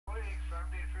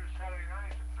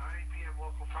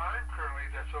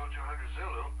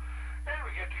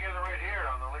get together right here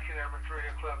on the Lincoln Amateur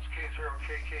Radio Club's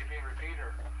K0KKV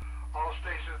repeater. All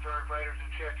stations are invited to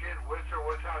check in with or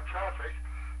without traffic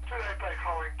tonight by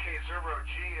calling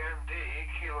K0GND,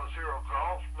 Kilo Zero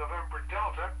Golf, November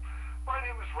Delta. My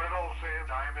name is Reynolds and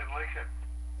I'm in Lincoln.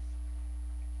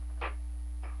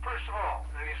 First of all,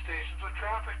 any stations with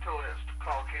traffic to list,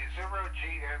 call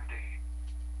K0GND.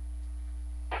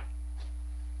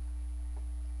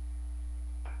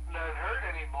 None heard,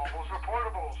 any mobiles or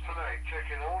portables tonight. Check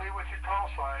in only with your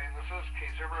call sign. This is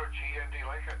K0GND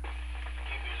Lincoln.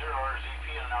 KB0RZP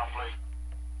and an outplate.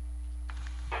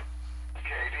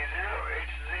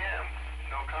 KD0HZM,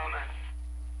 no comment.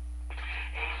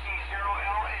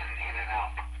 AC0LN in and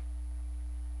out.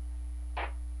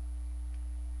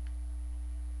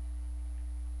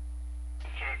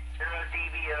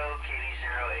 K0DBO,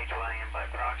 KD0HYM by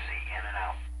proxy in and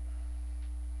out.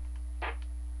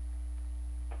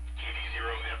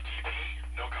 KD0FTP,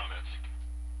 no comments.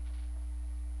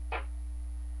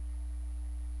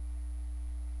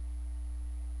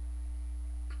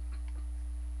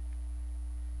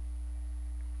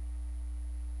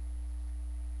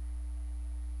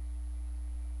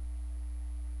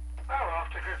 Well,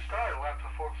 off to a good start. Lots of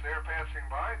folks there passing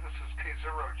by. This is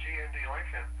K0GND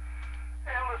Lincoln.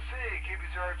 And let's see,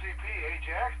 KB0RZP, hey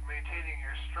Jack, maintaining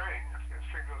your string. Your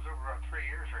string goes over about 3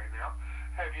 years right now.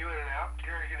 Have you in and out.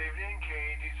 Gary, good evening.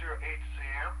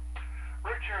 KD0HZM.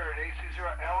 Richard,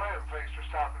 AC0LM, thanks for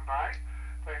stopping by.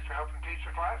 Thanks for helping teach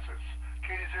the classes.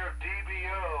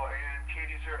 KD0DBO and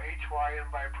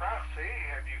KD0HYM by proxy.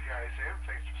 Have you guys in.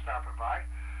 Thanks for stopping by.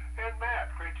 And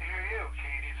Matt, great to hear you.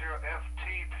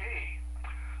 KD0FTP.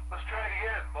 Let's try it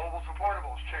again. Mobiles and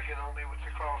portables, check in only with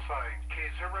your call sign.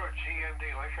 K0GND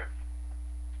Lincoln.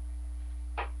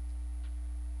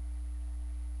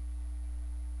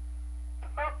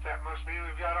 Oh, that must mean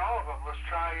we've got all of them. Let's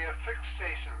try fixed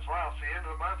stations. Wow, it's the end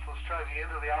of the month. Let's try the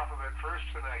end of the alphabet first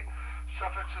tonight.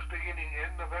 Suffixes beginning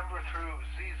in November through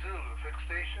Z Zulu. Fixed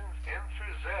stations N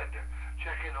through Z.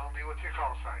 Check in only with your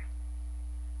call sign.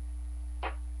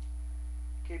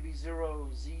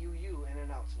 KB0ZUU in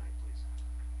and out tonight, please.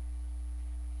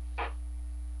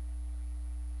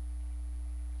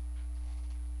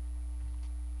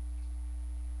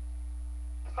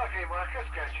 Okay, Marcus,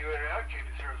 got you in and out.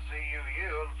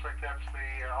 KB0ZUU. Looks like that's the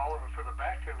all of it for the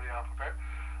back end of the alphabet.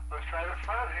 Let's try the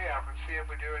front half and see if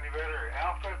we do any better.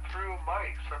 Alpha through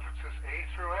Mike. Suffixes A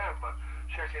through M.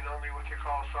 Check in only with your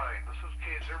call sign. This is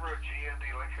K0GND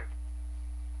Lincoln.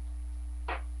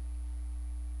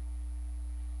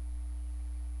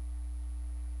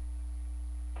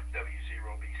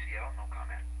 W0BCL, no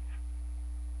comment.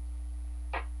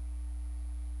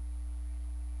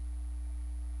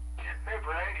 Hey,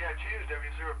 Brian, got you.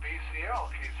 W0BCL,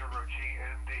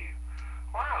 K0GND.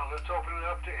 Wow, let's open it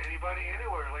up to anybody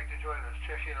anywhere who'd like to join us.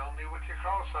 Check in only with your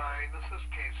call sign. This is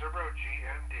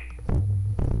K0GND.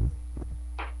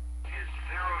 Is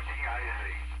 0DIZ.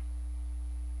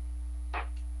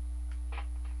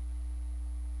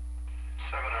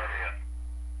 7 RVN.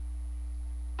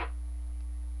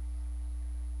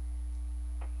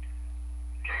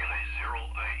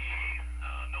 KLA0IE,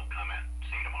 no comment.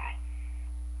 See you tomorrow.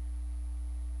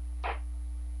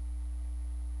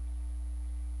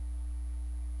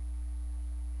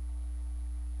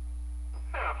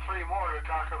 Three more to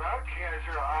talk about.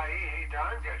 KI0IE, hey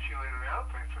Don, got you in and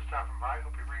out. Thanks for stopping by.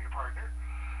 Hope you bring your partner.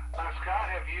 Scott,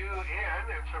 have you in,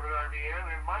 and 7RVN,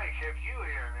 and Mike, have you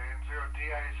in, and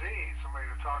 0DIZ, somebody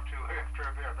to talk to after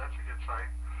a bit. That's a good sign.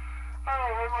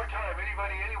 One more time.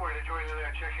 Anybody anywhere to join in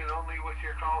that? Check in only with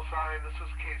your call sign. This is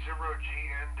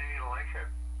K0GND Lincoln.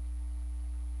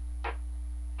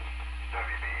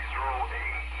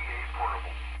 WB0AEA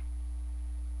portable.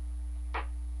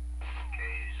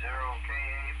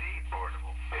 K0KAB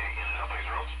portable. Hey, in and out, please,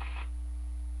 Rose.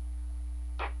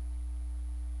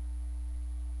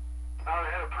 I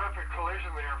had a perfect collision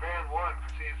there. Van 1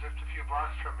 proceeds just a few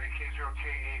blocks from me.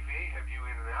 K0KAV, have you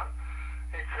in and out.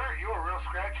 Hey, Kurt, you were real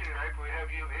scratchy tonight, but we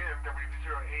have you in.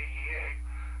 WB0AEA.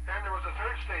 And there was a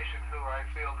third station who I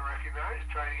failed to recognize.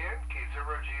 Try it again.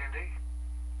 K0GND.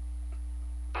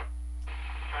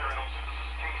 Hi, Reynolds. This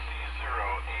is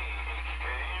KC0AHK.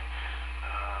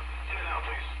 In and out,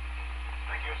 please.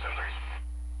 Thank you. 7-3.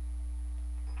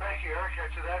 Thank you, Eric.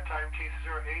 Got you that time.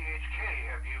 KC0AHK,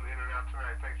 have you in and out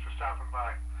tonight. Thanks for stopping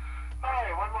by. All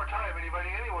right, one more time.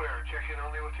 Anybody anywhere? Check in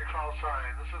only with your call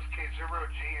sign. This is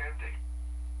K0GND.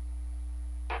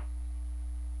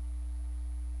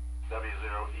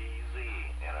 W0EZ,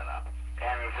 in and out.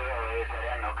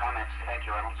 N0AZN, no comments. Thank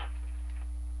you, Reynolds.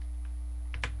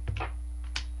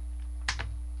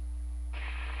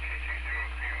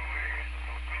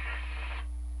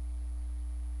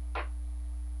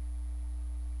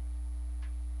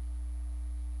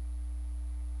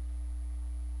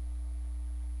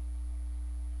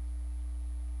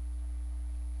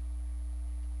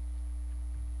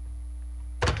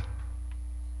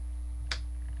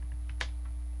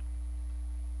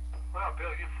 Oh,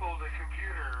 Bill, you fooled the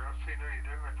computer. Let's see, no, you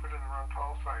didn't. I put in the wrong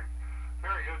call sign.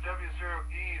 There you go,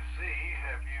 W0EZ.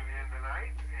 Have you in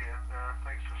tonight? And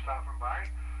thanks for stopping by.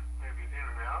 Maybe in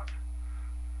and out.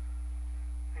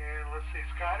 And let's see,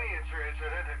 Scotty, is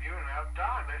it? Have you in and out?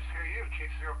 Don, nice to hear you.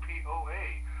 K0POA.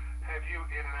 Have you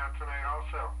in and out tonight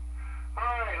also?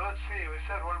 All right, let's see. We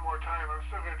said one more time. I'm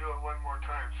still going to do it one more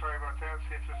time. Sorry about that.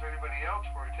 See if there's anybody else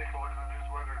before we take a look at the news,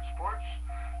 weather, and sports.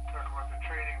 Talk about the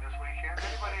training this weekend.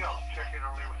 Anybody else? Check in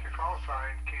only with your call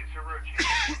sign, K0G.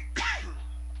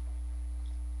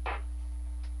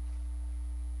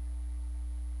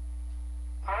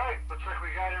 All right, looks like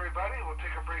we got everybody. We'll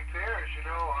take a break there. As you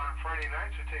know, on Friday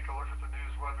nights, we take a look at the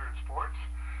news, weather, and sports.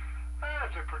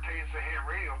 As it pertains to ham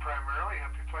radio primarily,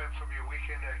 help you plan some of your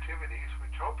weekend activities,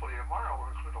 which hopefully tomorrow will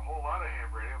include a whole lot of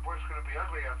ham radio. Boy, it's going to be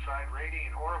ugly outside,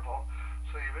 rainy and horrible,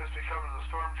 so you must be coming to the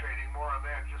storm training. More on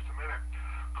that in just a minute.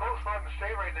 Cold spot in the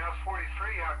state right now is 43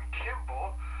 out in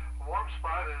Kimball. Warm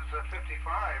spot is 55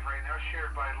 right now,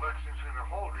 shared by Lexington and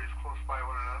Holdridge, close by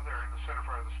one another in the center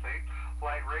part of the state.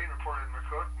 Light rain reported in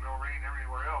McCook, no rain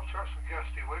everywhere else. There are some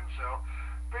gusty winds though.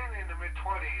 Mainly in the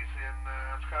mid-20s in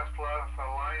Scottsbluff,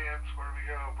 Alliance, where we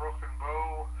go, Broken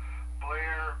Bow,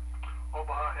 Blair,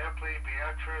 Omaha, Epley,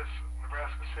 Beatrice,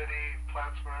 Nebraska City,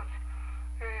 Plattsmouth,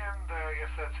 and I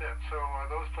guess that's it. So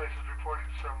those places reporting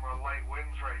some light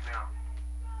winds right now.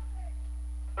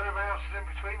 Everybody else is in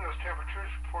between those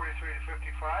temperatures, 43 to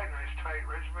 55, nice tight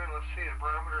regimen. Let's see, the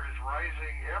barometer is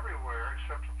rising everywhere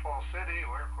except in Fall City,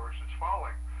 where of course it's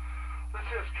falling. This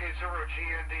is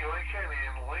K0GND Lincoln.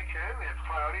 In Lincoln, it's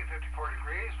cloudy, 54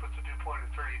 degrees, with the dew point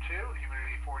at 32,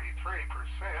 humidity 43%.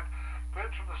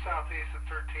 Winds from the southeast at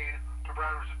 13,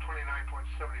 barometers at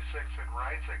 29.76 and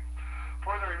rising.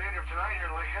 For the remainder of tonight here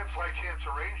in Lincoln, slight chance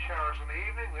of rain showers in the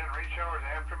evening, then rain showers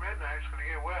after midnight. It's going to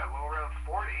get wet, low around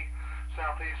 40.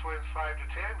 Southeast winds 5 to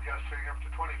 10, gusting up to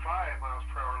 25 miles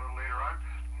per hour a little later on.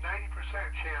 90%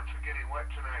 chance of getting wet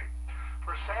tonight.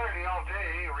 For Saturday all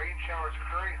day, rain showers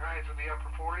occurring, highs in the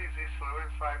upper 40s, easterly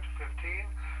winds 5 to 15,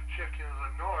 shifting to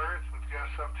the north with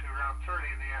gusts up to around 30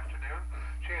 in the afternoon.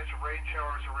 Chance of rain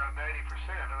showers around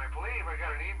 90%. And I believe I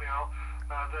got an email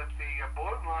that the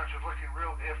balloon launch is looking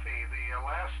real iffy. The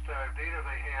last data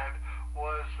they had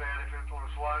was that if it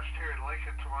was launched here in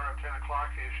Lincoln tomorrow at 10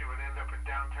 o'clock-ish, it would end up in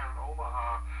downtown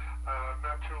Omaha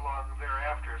not too long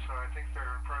thereafter. So I think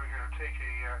they're probably going to take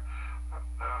a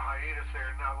hiatus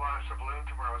there and not launch the balloon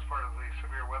tomorrow as part of the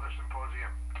severe weather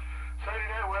symposium.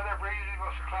 Saturday night weather, breezy,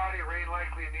 mostly cloudy, rain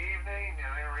likely in the evening,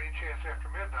 and then rain chance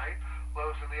after midnight.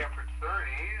 Lows in the upper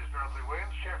 30s, northerly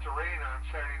winds, chance of rain on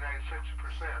Saturday night 60%.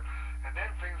 And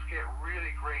then things get really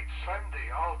great Sunday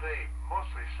all day,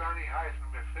 mostly sunny, highs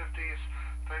in the mid-50s.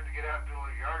 Time to get out and do a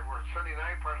little yard work. Sunday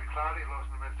night, partly cloudy, lows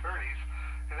in the mid-30s.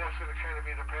 And that's going to kind of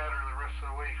be the pattern the rest of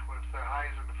the week with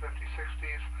highs in the 50s,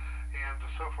 60s, and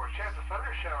so forth. Chance of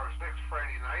thunder showers next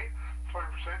Friday night. 20%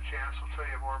 chance. We'll tell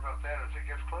you more about that as it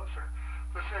gets closer.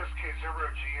 This is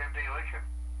K0GND Lincoln.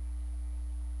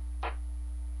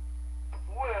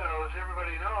 Well, as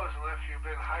everybody knows, unless you've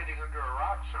been hiding under a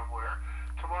rock somewhere,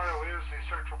 tomorrow is the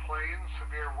Central Plains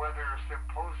Severe Weather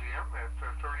Symposium at the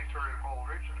 33rd and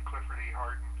Holdridge at the Clifford E.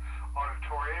 Harden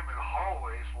Auditorium and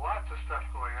hallways. Lots of stuff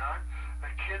going on.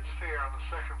 A kids fair on the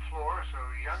second floor, so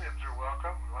youngins are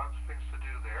welcome. Lots of things to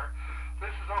do there.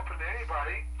 This is open to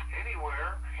anybody,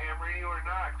 anywhere, ham radio or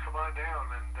not. Come on down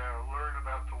and learn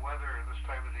about the weather this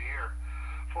time of the year.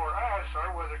 For us,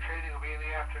 our weather training will be in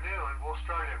the afternoon. We'll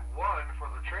start at 1 for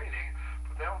the training,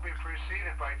 but that will be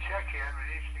preceded by check-in. We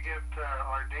need you to get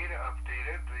our data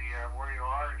updated, where you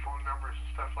are and phone numbers and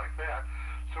stuff like that.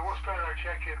 So we'll start our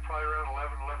check-in probably around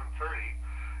 11:30.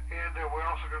 And we're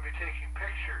also going to be taking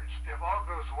pictures. If all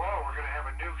goes well, we're going to have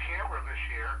a new camera this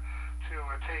year to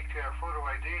take photo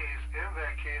IDs. In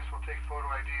that case, we'll take photo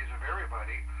IDs of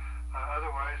everybody.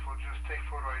 Otherwise, we'll just take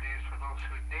photo IDs for those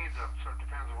who need them. So it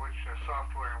depends on which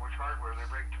software and which hardware they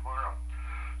bring tomorrow.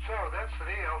 So that's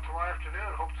the deal. Tomorrow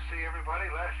afternoon, hope to see everybody.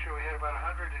 Last year we had about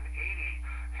 180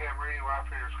 ham radio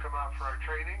operators come out for our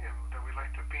training, and we'd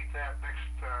like to beat that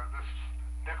this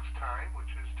next time,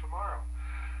 which is tomorrow.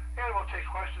 And we'll take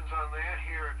questions on that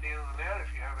here at the end of the net. If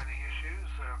you have any issues,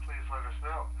 please let us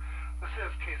know. This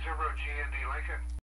is K0GND Lincoln.